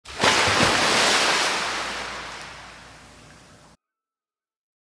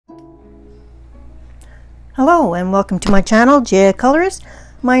Hello and welcome to my channel, J Colorist.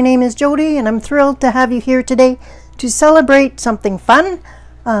 My name is Jody and I'm thrilled to have you here today to celebrate something fun,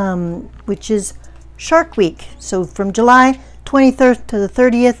 which is Shark Week. So from July 23rd to the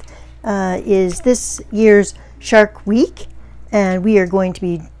 30th is this year's Shark Week, and we are going to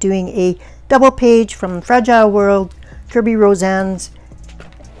be doing a double page from Fragile World, Kerby Rosanes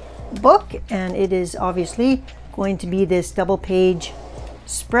book, and it is obviously going to be this double page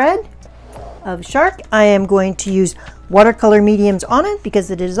spread of shark. I am going to use watercolor mediums on it because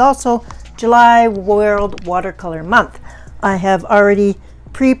it is also July World Watercolor Month. I have already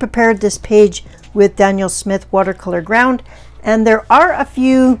pre-prepared this page with Daniel Smith watercolor ground, and there are a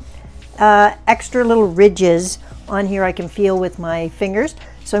few extra little ridges on here I can feel with my fingers.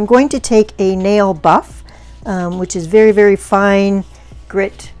 So I'm going to take a nail buff, which is very, very fine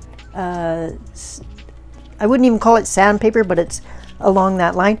grit. I wouldn't even call it sandpaper, but it's along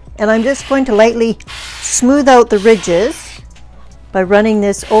that line, and I'm just going to lightly smooth out the ridges by running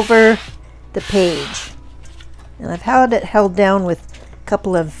this over the page. And I've had it held down with a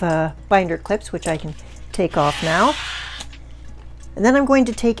couple of binder clips, which I can take off now. And then I'm going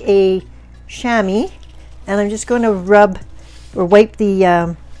to take a chamois and I'm just going to rub or wipe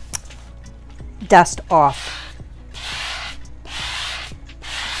the dust off.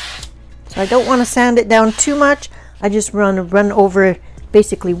 So I don't want to sand it down too much. I just run over it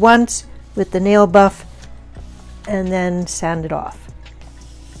basically once with the nail buff and then sand it off.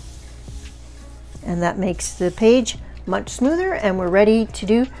 And that makes the page much smoother, and we're ready to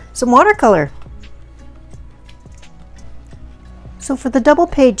do some watercolor. So for the double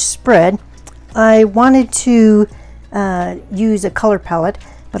page spread, I wanted to use a color palette,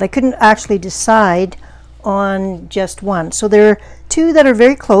 but I couldn't actually decide on just one. So there are two that are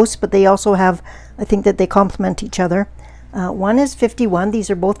very close, but they also have, I think that they complement each other. One is 51. These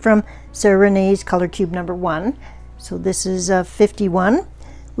are both from Sarah Renae's Color Cube number 1. So this is 51,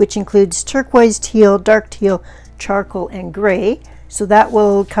 which includes turquoise, teal, dark teal, charcoal, and gray. So that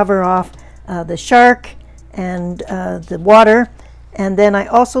will cover off the shark and the water. And then I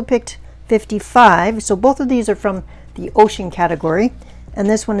also picked 55. So both of these are from the ocean category. And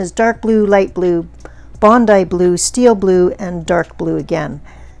this one is dark blue, light blue, Bondi blue, steel blue, and dark blue again.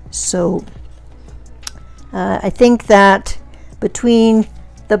 So I think that between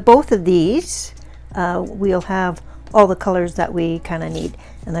the both of these, we'll have all the colors that we kind of need.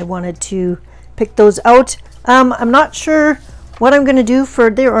 And I wanted to pick those out. I'm not sure what I'm going to do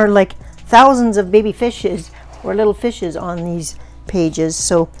for, there are like thousands of baby fishes or little fishes on these pages.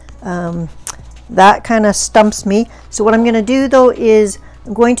 So that kind of stumps me. So what I'm going to do though is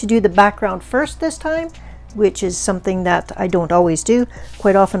I'm going to do the background first this time, which is something that I don't always do.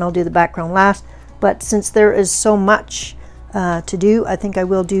 Quite often I'll do the background last, but since there is so much to do, I think I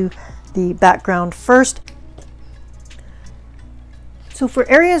will do the background first. So for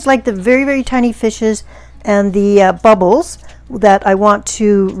areas like the very, very tiny fishes and the bubbles that I want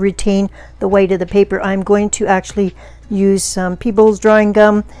to retain the white of the paper, I'm going to actually use some Pebeo drawing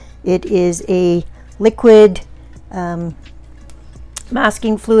gum. It is a liquid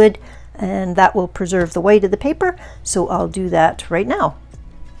masking fluid, and that will preserve the white of the paper. So I'll do that right now.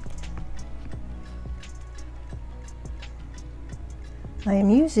 I am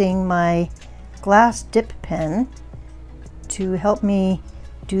using my glass dip pen to help me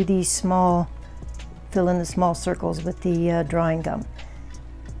do these small, fill in the small circles with the drawing gum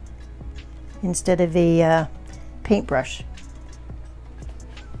instead of a paintbrush.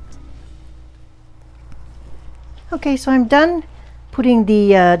 Okay, so I'm done putting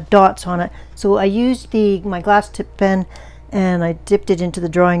the dots on it. So I used my glass tip pen and I dipped it into the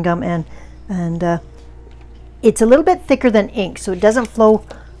drawing gum, and it's a little bit thicker than ink, so it doesn't flow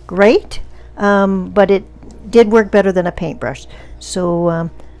great, but it did work better than a paintbrush. So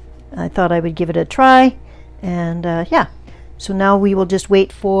I thought I would give it a try, and yeah. So now we will just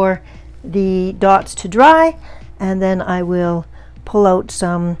wait for the dots to dry, and then I will pull out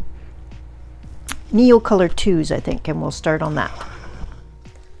some Neocolor 2s, I think, and we'll start on that.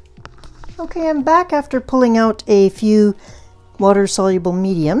 Okay, I'm back after pulling out a few water-soluble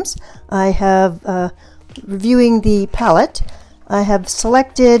mediums. I have, reviewing the palette, I have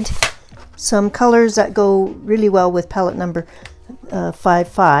selected some colors that go really well with palette number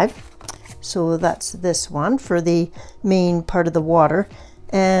 55. So that's this one for the main part of the water.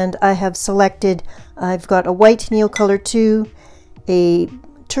 And I have selected, I've got a white Neocolor 2, a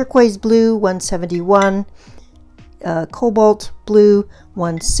turquoise blue 171, cobalt blue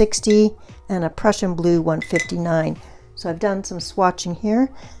 160, and a Prussian blue 159. So I've done some swatching here,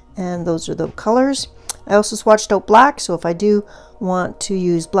 and those are the colors. I also swatched out black, so if I do want to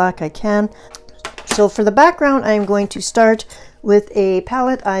use black, I can. So for the background, I'm going to start with a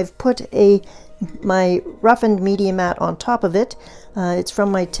palette. I've put my roughened media mat on top of it. It's from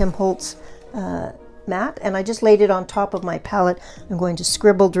my Tim Holtz mat, and I just laid it on top of my palette. I'm going to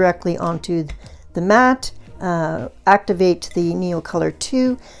scribble directly onto the mat, activate the Neocolor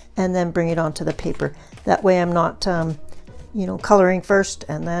 2, and then bring it onto the paper. That way I'm not, you know, coloring first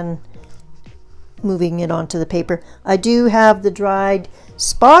and then moving it onto the paper. I do have the dried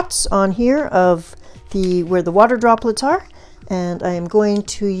spots on here of where the water droplets are, and I am going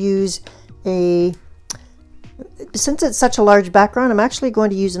to use since it's such a large background, I'm actually going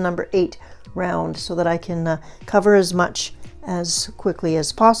to use a number 8 round so that I can cover as much as quickly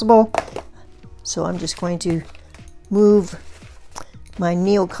as possible. So I'm just going to move my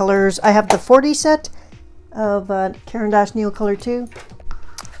Neocolors. I have the 40 set of Caran Neocolor 2,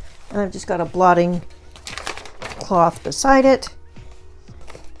 and I've just got a blotting cloth beside it.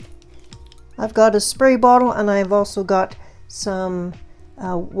 I've got a spray bottle, and I've also got some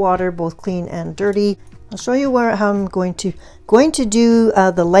water, both clean and dirty. I'll show you how I'm going to do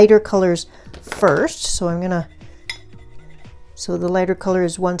the lighter colors first. So the lighter color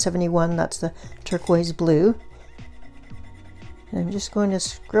is 171. That's the turquoise blue. And I'm just going to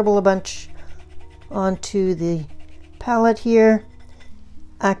scribble a bunch onto the palette here,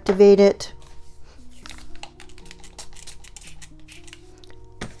 activate it.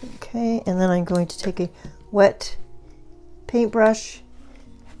 Okay, and then I'm going to take a wet paintbrush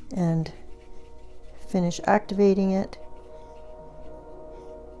and finish activating it.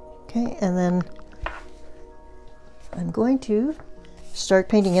 Okay, and then I'm going to start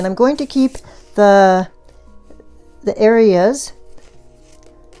painting, and I'm going to keep the areas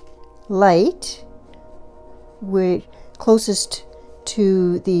light, closest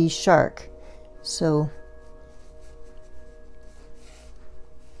to the shark. So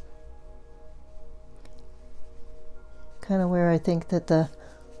kind of where I think that the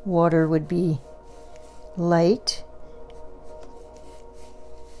water would be light.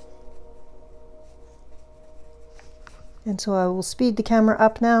 And so I will speed the camera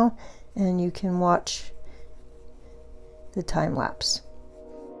up now, and you can watch the time lapse.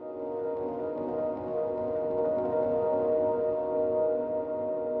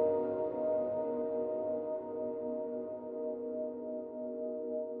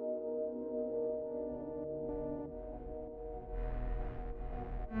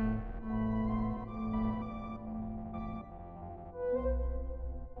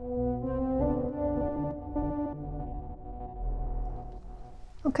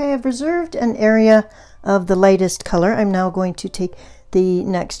 Okay, I've reserved an area of the lightest color. I'm now going to take the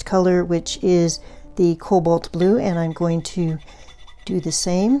next color, which is the cobalt blue, and I'm going to do the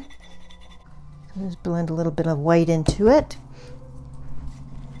same. Just blend a little bit of white into it.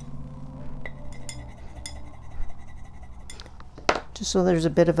 Just so there's a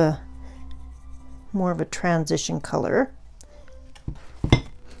bit of more of a transition color.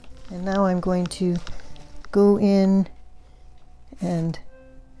 And now I'm going to go in and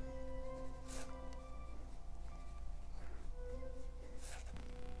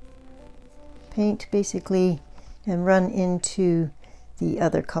paint basically and run into the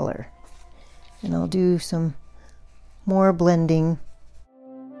other color, and I'll do some more blending.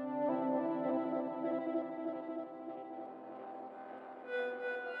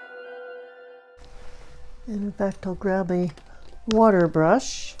 And in fact, I'll grab a water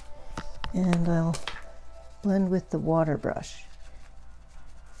brush and I'll blend with the water brush.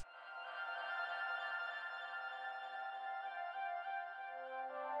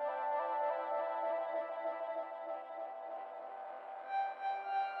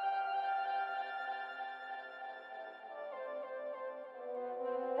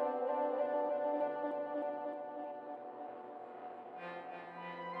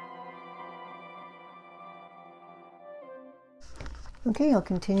 Okay, I'll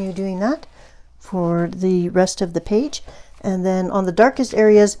continue doing that for the rest of the page, and then on the darkest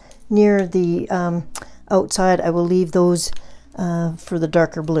areas near the outside, I will leave those for the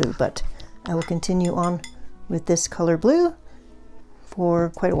darker blue, but I will continue on with this color blue for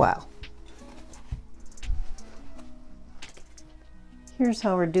quite a while. Here's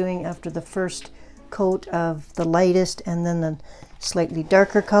how we're doing after the first coat of the lightest and then the slightly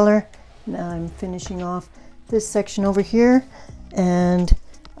darker color. Now I'm finishing off this section over here, and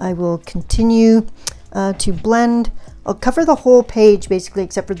I will continue to blend. I'll cover the whole page basically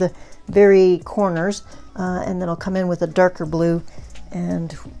except for the very corners, and then I'll come in with a darker blue,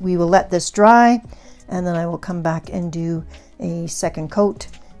 and we will let this dry, and then I will come back and do a second coat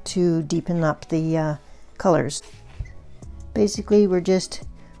to deepen up the colors. Basically we're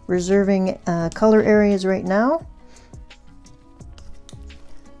reserving color areas right now.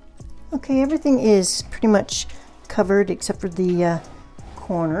 Okay, everything is pretty much covered except for the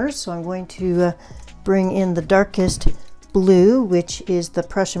corners, so I'm going to bring in the darkest blue, which is the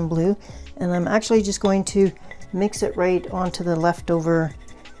Prussian blue, and I'm actually just going to mix it right onto the leftover .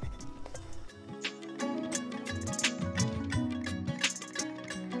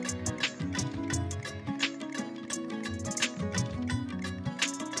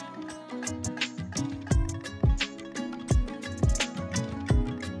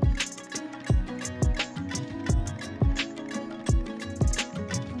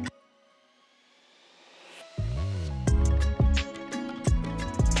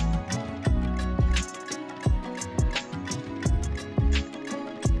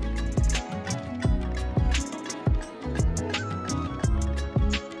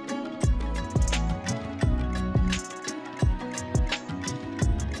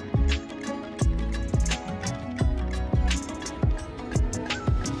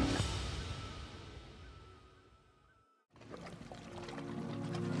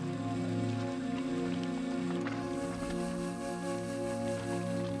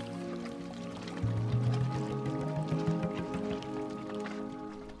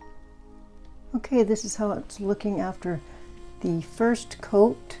 Okay, this is how it's looking after the first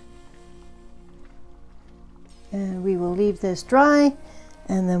coat. And we will leave this dry,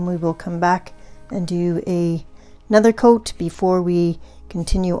 and then we will come back and do another coat before we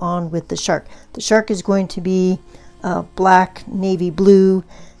continue on with the shark. The shark is going to be black, navy blue,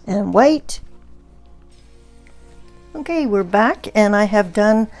 and white. Okay, we're back, and I have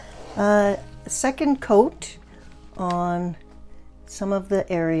done a second coat on some of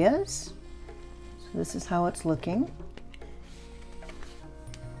the areas. So this is how it's looking.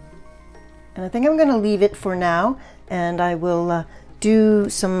 And I think I'm going to leave it for now, and I will do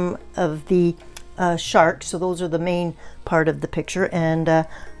some of the shark. So those are the main part of the picture, and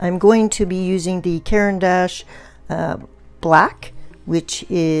I'm going to be using the Caran black, which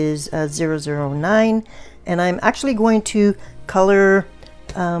is 009, and I'm actually going to color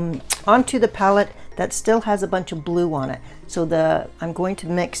onto the palette that still has a bunch of blue on it. So I'm going to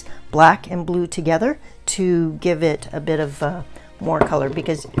mix black and blue together to give it a bit of more color,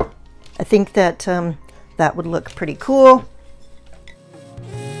 because I think that that would look pretty cool.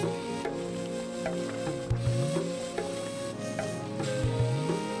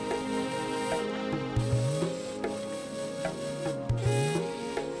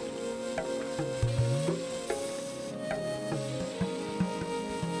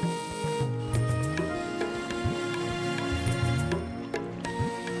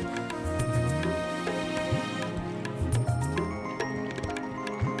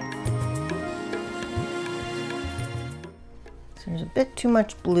 So there's a bit too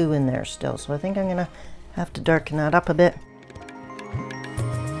much blue in there still, so I think I'm gonna have to darken that up a bit.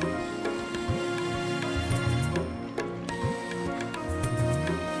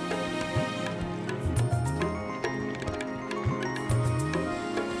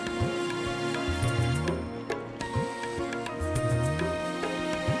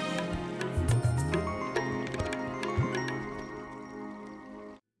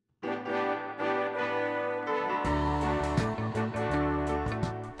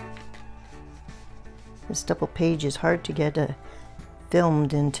 This double page is hard to get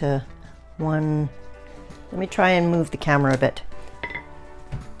filmed into one. Let me try and move the camera a bit.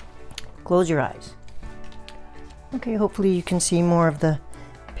 Close your eyes. Okay, hopefully you can see more of the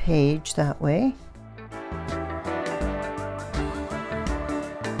page that way.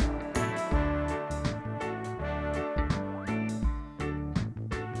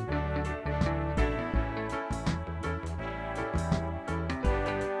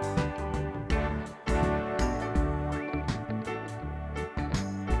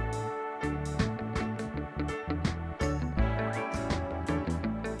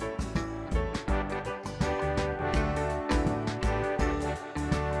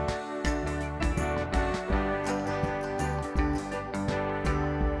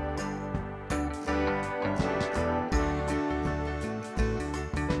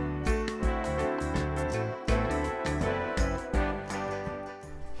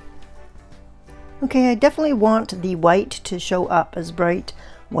 Okay, I definitely want the white to show up as bright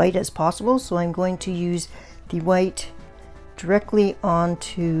white as possible, so I'm going to use the white directly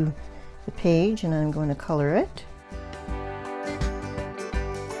onto the page, and I'm going to color it.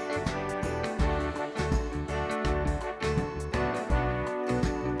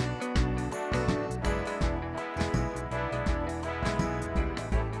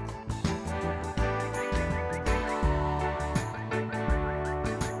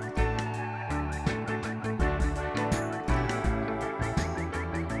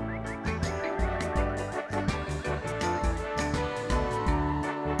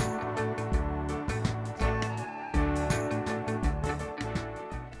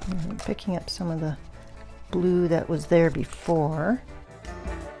 picking up some of the blue that was there before.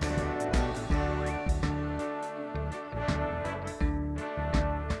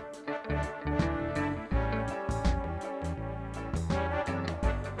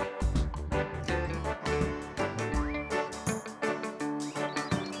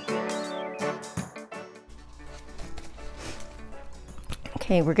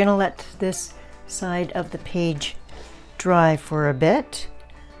 Okay, we're going to let this side of the page dry for a bit.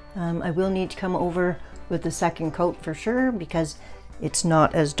 I will need to come over with the second coat for sure because it's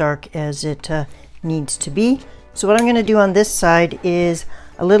not as dark as it needs to be. So what I'm going to do on this side is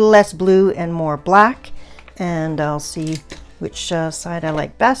a little less blue and more black, and I'll see which side I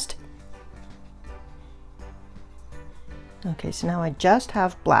like best. Okay, so now I just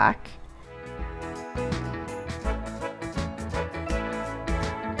have black.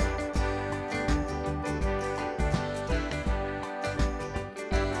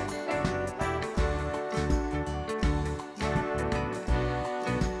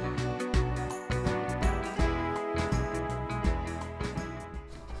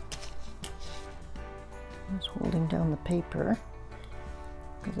 Holding down the paper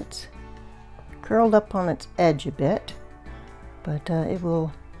because it's curled up on its edge a bit, but it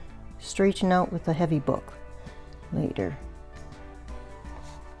will straighten out with a heavy book later.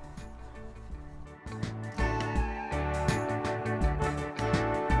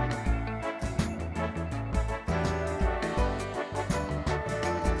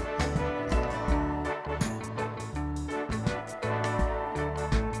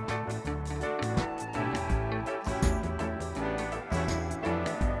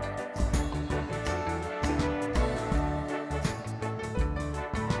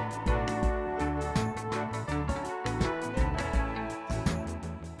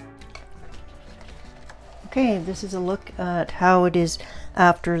 Okay, this is a look at how it is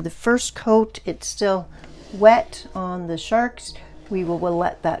after the first coat. It's still wet on the sharks. We will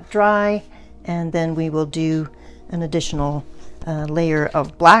let that dry, and then we will do an additional layer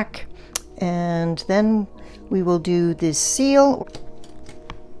of black, and then we will do this seal.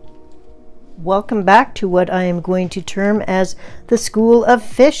 Welcome back to what I am going to term as the School of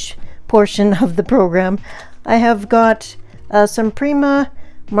Fish portion of the program. I have got some Prima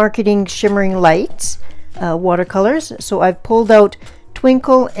Marketing Shimmering Lights watercolors. So I've pulled out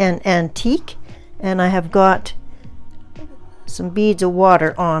Twinkle and Antique, and I have got some beads of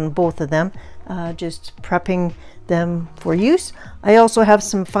water on both of them, just prepping them for use. I also have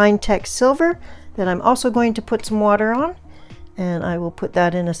some Finetec silver that I'm also going to put some water on, and I will put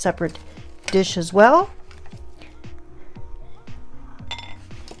that in a separate dish as well.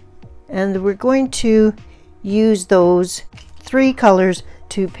 And we're going to use those three colors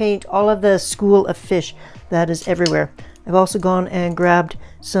to paint all of the School of Fish that is everywhere. I've also gone and grabbed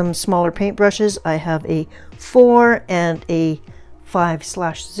some smaller paintbrushes. I have a 4 and a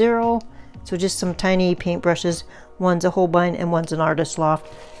 5/0, so just some tiny paintbrushes. One's a Holbein and one's an Artist Loft.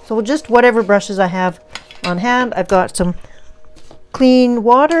 So just whatever brushes I have on hand. I've got some clean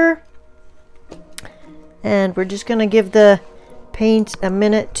water, and we're just going to give the paint a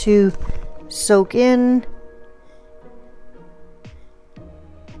minute to soak in.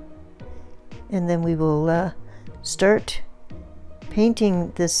 And then we will start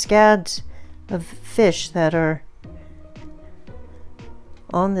painting the scads of fish that are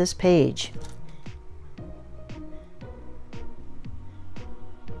on this page.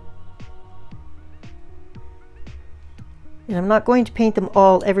 And I'm not going to paint them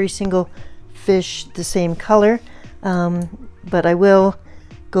all, every single fish the same color, but I will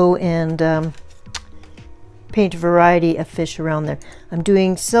go and paint a variety of fish around there. I'm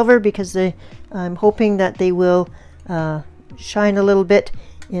doing silver because I'm hoping that they will shine a little bit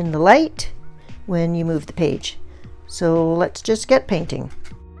in the light when you move the page. So let's just get painting.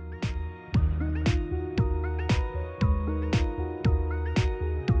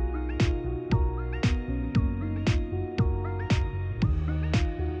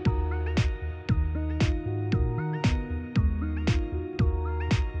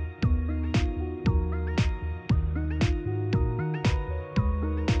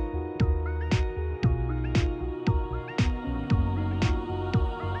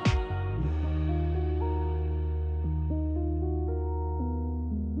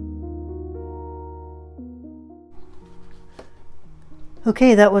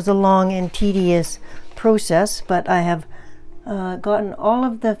 Okay, that was a long and tedious process, but I have gotten all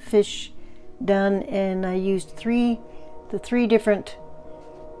of the fish done, and I used the three different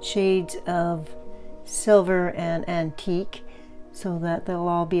shades of silver and antique, so that they'll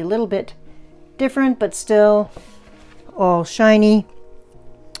all be a little bit different but still all shiny.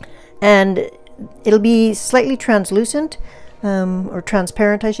 and it'll be slightly translucent, or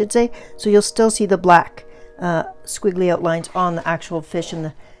transparent I should say, so you'll still see the black squiggly outlines on the actual fish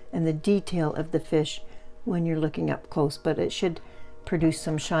and the detail of the fish when you're looking up close, but it should produce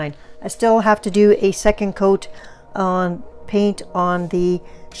some shine. I still have to do a second coat on paint on the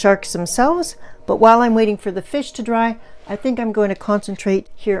sharks themselves, but while I'm waiting for the fish to dry, I think I'm going to concentrate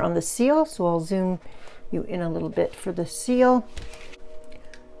here on the seal, so I'll zoom you in a little bit for the seal.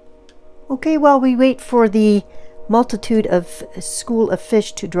 Okay, while we wait for the multitude of school of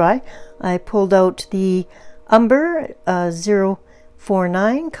fish to dry, I pulled out the Umber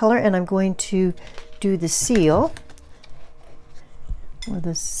 049 color, and I'm going to do the seal, or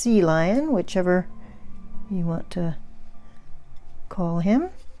the sea lion, whichever you want to call him.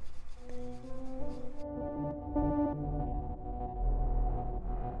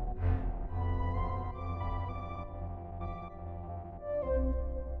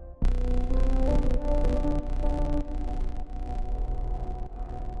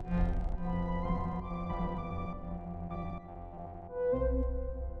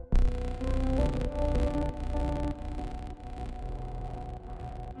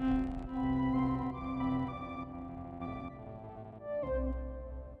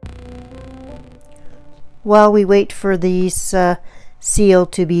 While we wait for these seal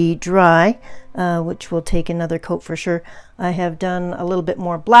to be dry, which will take another coat for sure, I have done a little bit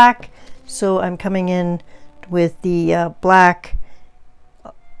more black, so I'm coming in with the black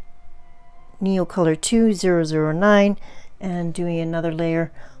Neocolor 2009 and doing another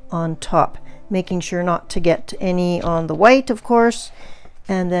layer on top, making sure not to get any on the white, of course,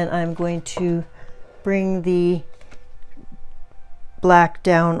 and then I'm going to bring the black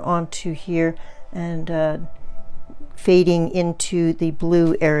down onto here and fading into the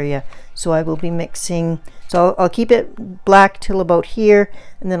blue area. So I will be mixing, so I'll keep it black till about here,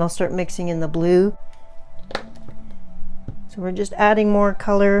 and then I'll start mixing in the blue. So we're just adding more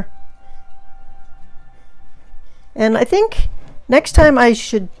color, and I think next time I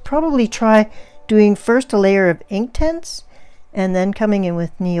should probably try doing first a layer of Inktense and then coming in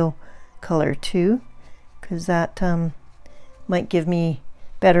with Neocolor too, because that might give me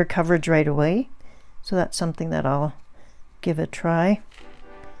better coverage right away. So that's something that I'll give a try.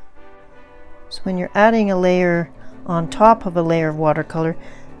 So when you're adding a layer on top of a layer of watercolor,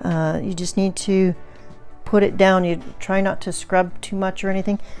 you just need to put it down. You try not to scrub too much or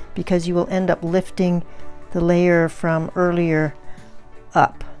anything, because you will end up lifting the layer from earlier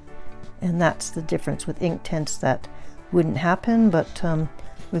up, and that's the difference with Inktense. That wouldn't happen, but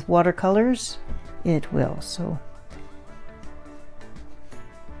with watercolors it will. So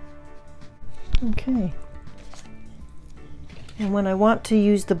okay, and when I want to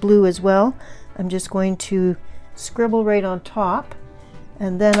use the blue as well, I'm just going to scribble right on top,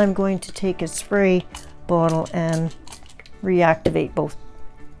 and then I'm going to take a spray bottle and reactivate both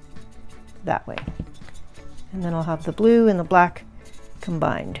that way, and then I'll have the blue and the black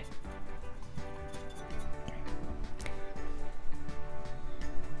combined.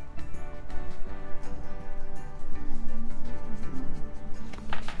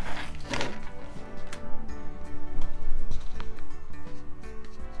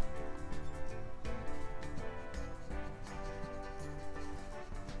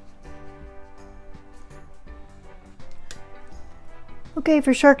 Okay,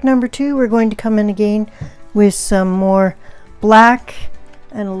 for shark number 2, we're going to come in again with some more black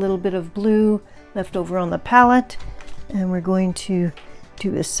and a little bit of blue left over on the palette, and we're going to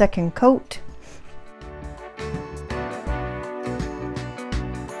do a second coat.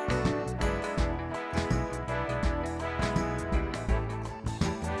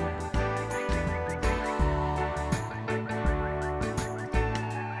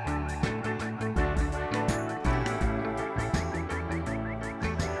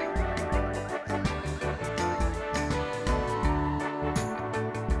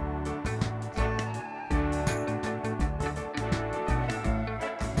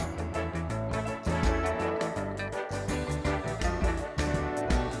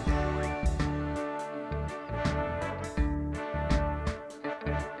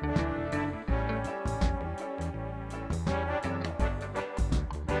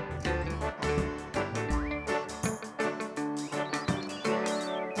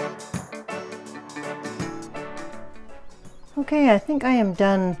 Okay, I think I am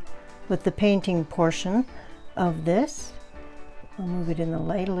done with the painting portion of this. I'll move it in the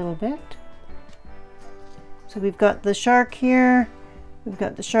light a little bit. So we've got the shark here, we've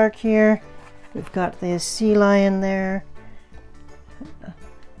got the shark here, we've got the sea lion there,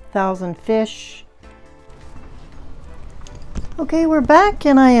 1,000 fish. Okay, we're back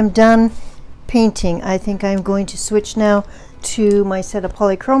and I am done painting. I think I'm going to switch now to my set of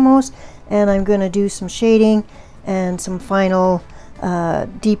Poly Chromos, and I'm going to do some shading and some final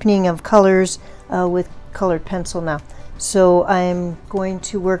deepening of colors with colored pencil now. So I'm going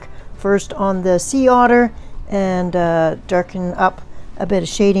to work first on the sea otter and darken up a bit of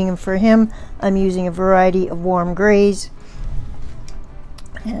shading for him. I'm using a variety of warm grays,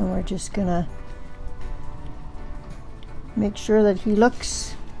 and we're just gonna make sure that he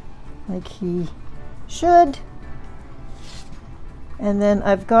looks like he should. And then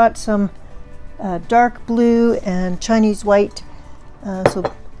I've got some dark blue and Chinese white,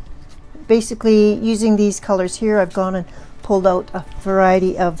 so basically using these colors here, I've gone and pulled out a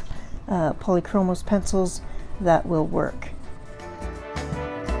variety of Poly Chromos pencils that will work.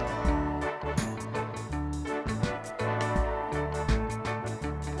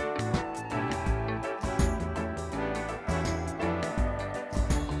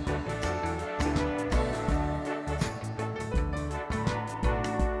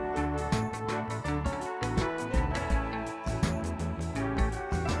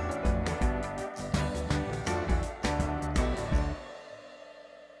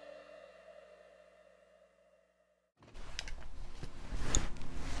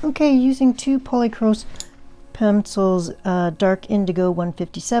 Okay, using two Poly Chromos pencils, dark indigo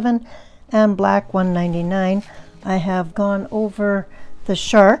 157 and black 199, I have gone over the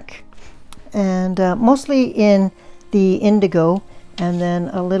shark, and mostly in the indigo, and then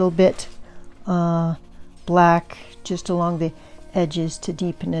a little bit black just along the edges to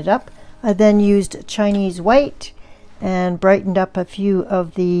deepen it up. I then used Chinese white and brightened up a few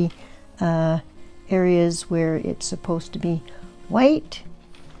of the areas where it's supposed to be white.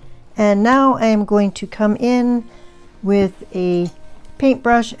 And now I am going to come in with a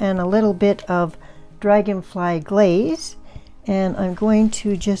paintbrush and a little bit of Dragonfly glaze, and I'm going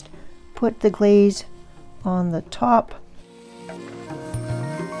to just put the glaze on the top.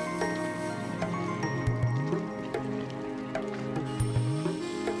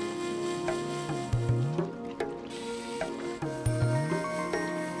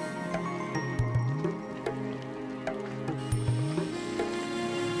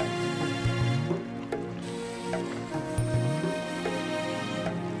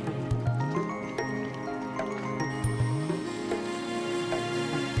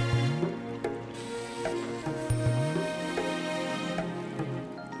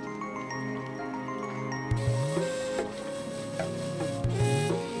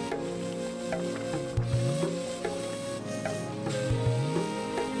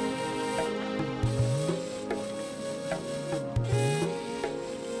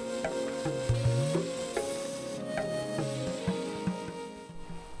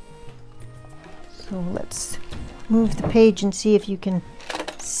 So let's move the page and see if you can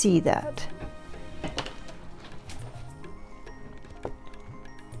see that.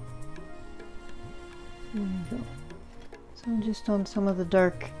 There we go. So just on some of the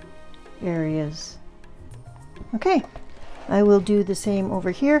dark areas. Okay, I will do the same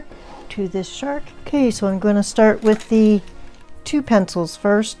over here to this shark. Okay, so I'm going to start with the two pencils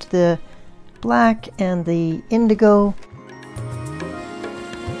first, the black and the indigo.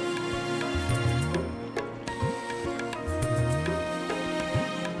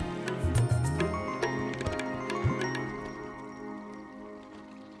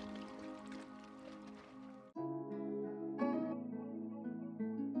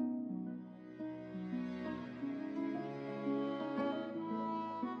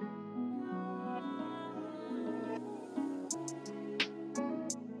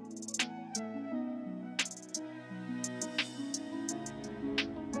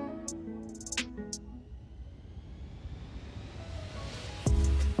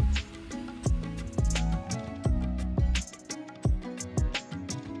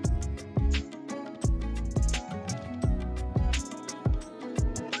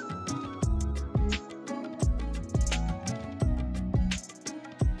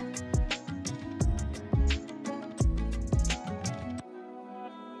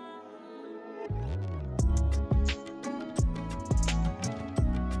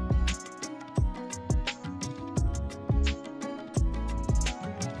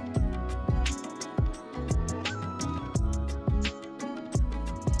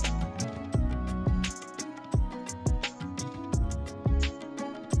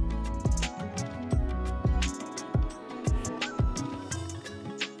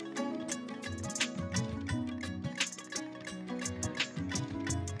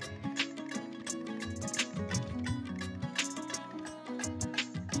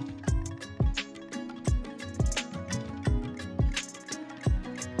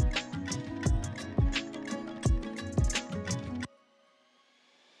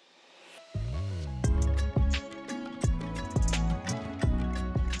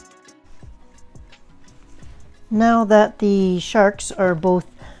 Now that the sharks are both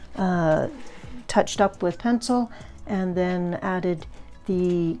touched up with pencil and then added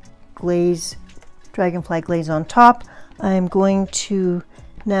the glaze, dragonfly glaze on top, I'm going to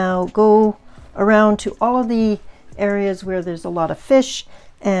now go around to all of the areas where there's a lot of fish,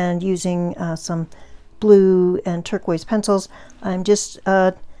 and using some blue and turquoise pencils, I'm just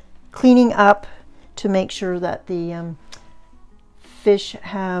cleaning up to make sure that the fish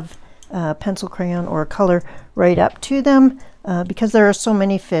have pencil crayon or color right up to them, because there are so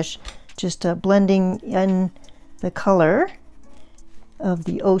many fish. Just blending in the color of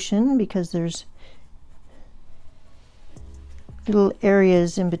the ocean, because there's little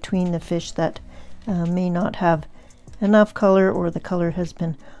areas in between the fish that may not have enough color, or the color has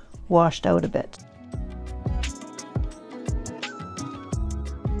been washed out a bit.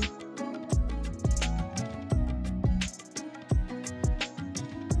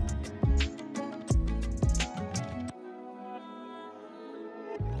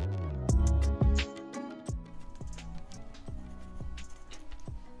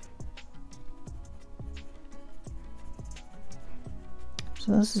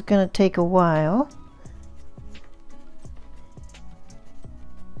 So this is going to take a while.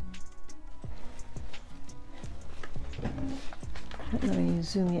 Let me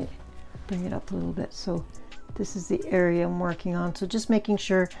zoom it, bring it up a little bit. So this is the area I'm working on. So just making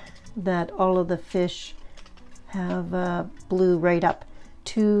sure that all of the fish have blue right up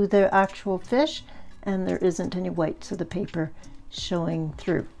to the actual fish, and there isn't any white, so the paper showing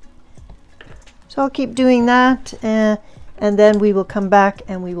through. So I'll keep doing that, and then we will come back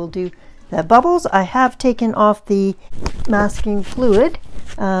and we will do the bubbles. I have taken off the masking fluid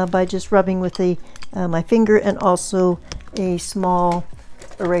by just rubbing with my finger, and also a small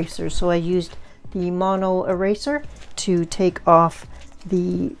eraser. So I used the mono eraser to take off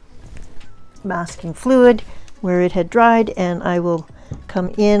the masking fluid where it had dried, and I will come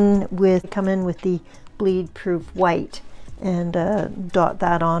in with the bleed proof white and dot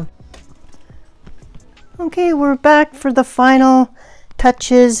that on. Okay, we're back for the final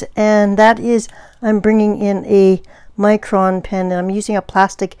touches, and that is I'm bringing in a Micron pen, and I'm using a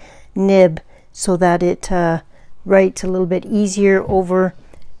plastic nib so that it writes a little bit easier over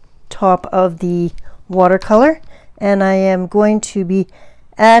top of the watercolor. And I am going to be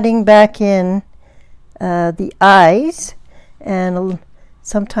adding back in the eyes, and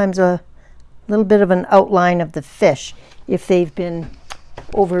sometimes a little bit of an outline of the fish if they've been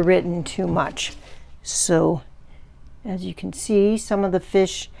overwritten too much. So as you can see, some of the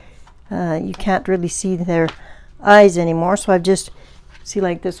fish you can't really see their eyes anymore, so I've just, see,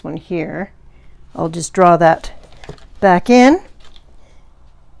 like this one here, I'll just draw that back in,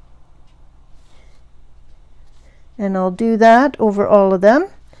 and I'll do that over all of them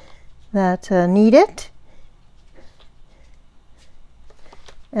that need it.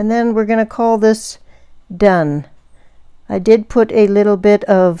 And then we're going to call this done. I did put a little bit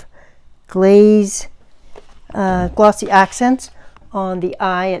of glaze, glossy accents on the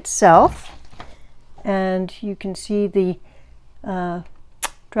eye itself, and you can see the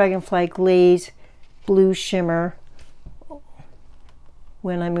dragonfly glaze blue shimmer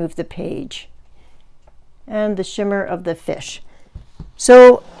when I move the page, and the shimmer of the fish.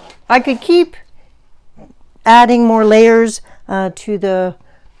 So I could keep adding more layers to the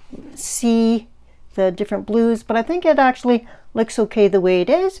different blues, but I think it actually looks okay the way it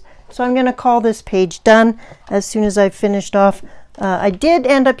is. So I'm going to call this page done as soon as I've finished off. I did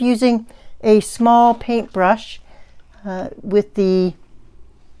end up using a small paintbrush with the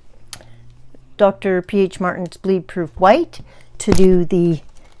Dr. P.H. Martin's Bleed Proof White to do the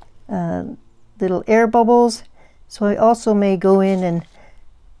little air bubbles. So I also may go in and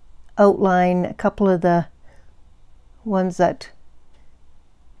outline a couple of the ones that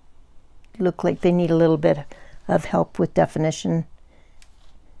look like they need a little bit of help with definition.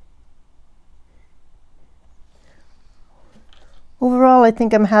 Overall, I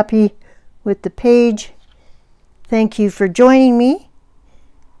think I'm happy with the page. Thank you for joining me.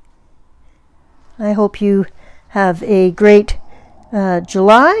 I hope you have a great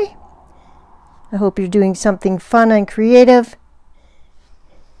July. I hope you're doing something fun and creative.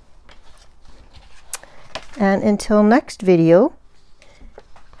 And until next video,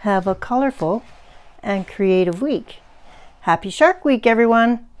 have a colorful and creative week. Happy Shark Week,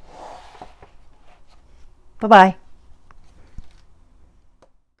 everyone. Bye-bye.